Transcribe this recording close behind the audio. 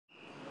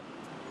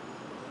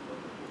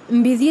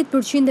Mbi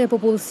 10% e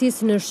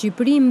popullsisë në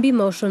Shqipëri mbi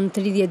moshën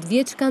 30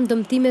 vjeç kanë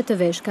dëmtime të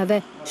veshkave.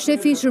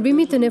 Shefi i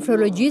Shërbimit të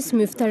Nefrologjisë,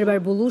 Myftar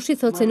Barbullushi,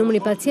 thotë se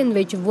numri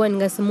pacientëve që vuajnë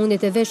nga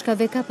sëmundjet e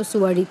veshkave ka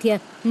pësuar rritje,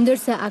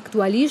 ndërsa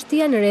aktualisht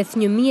janë rreth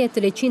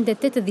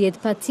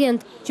 1380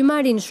 pacientë që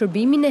marrin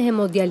shërbimin e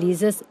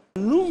hemodializës.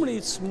 Numri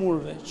i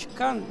sëmurve që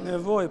kanë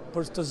nevojë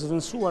për të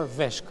zëvendësuar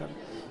veshkën,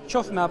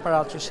 qoftë me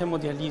aparat që është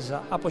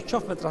hemodializa apo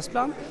qoftë me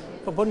transplant,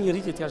 po bën një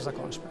rritje të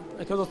jashtëzakonshme.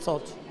 E kjo do të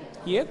thotë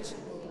jetë,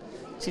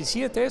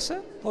 cilësi jetese,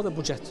 po dhe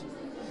buxhet.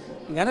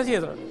 Nga ana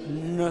tjetër,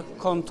 në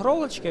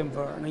kontrollet që kemi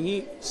bërë, në një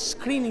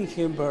screening që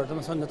kemi bërë,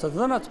 domethënë në të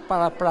dhënat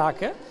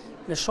paraprake,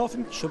 ne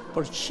shohim që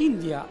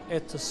përqindja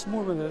e të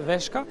sëmurëve me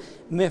veshka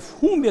me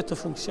humbje të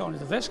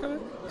funksionit të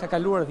veshkave ka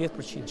kaluar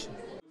 10%.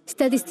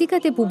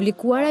 Statistikat e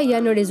publikuara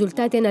janë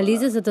rezultati i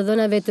analizës së të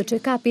dhënave të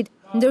check-upit,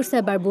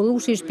 ndërsa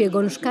Barbullushi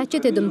shpjegon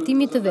shkaqet e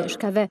dëmtimit të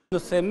veshkave.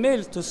 Në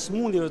themel të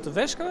sëmundjeve të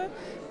veshkave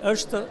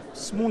është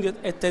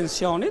sëmundjet e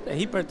tensionit, e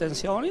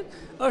hipertensionit,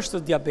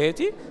 është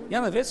diabeti,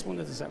 janë edhe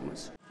sëmundjet e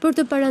zemrës. Për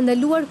të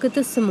parandaluar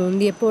këtë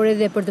sëmundje, por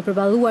edhe për të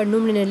përballuar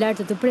numrin e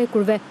lartë të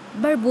prekurve,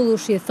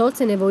 Barbullushi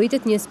thotë se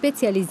nevojitet një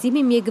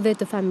specializim i mjekëve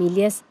të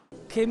familjes.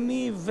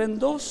 Kemi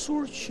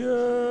vendosur që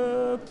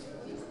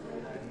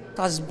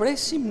ta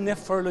zbresim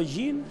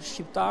nefrologjinë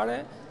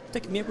shqiptare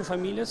tek mjeku i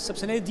familjes,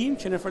 sepse ne e dimë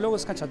që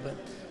nefrologët s'kan çfarë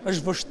bëjnë.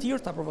 Është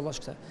vështirë ta përballosh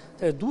këtë.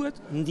 Dhe duhet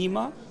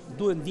ndihma,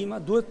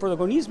 duhet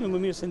protagonizmi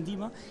më mirë se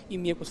ndihma i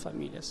mjekut të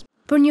familjes.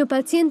 Për një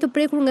pacient të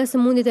prekur nga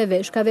sëmundjet e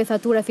veshkave,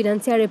 fatura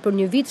financiare për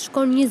një vit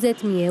shkon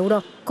 20.000 euro.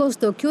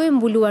 Kosto kjo e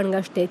mbuluar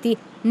nga shteti.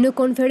 Në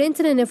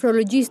konferencën e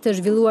nefrologjisë të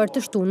zhvilluar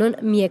të shtunën,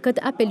 mjekët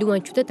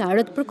apeluan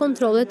qytetarët për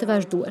kontrolle të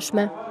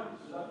vazhdueshme.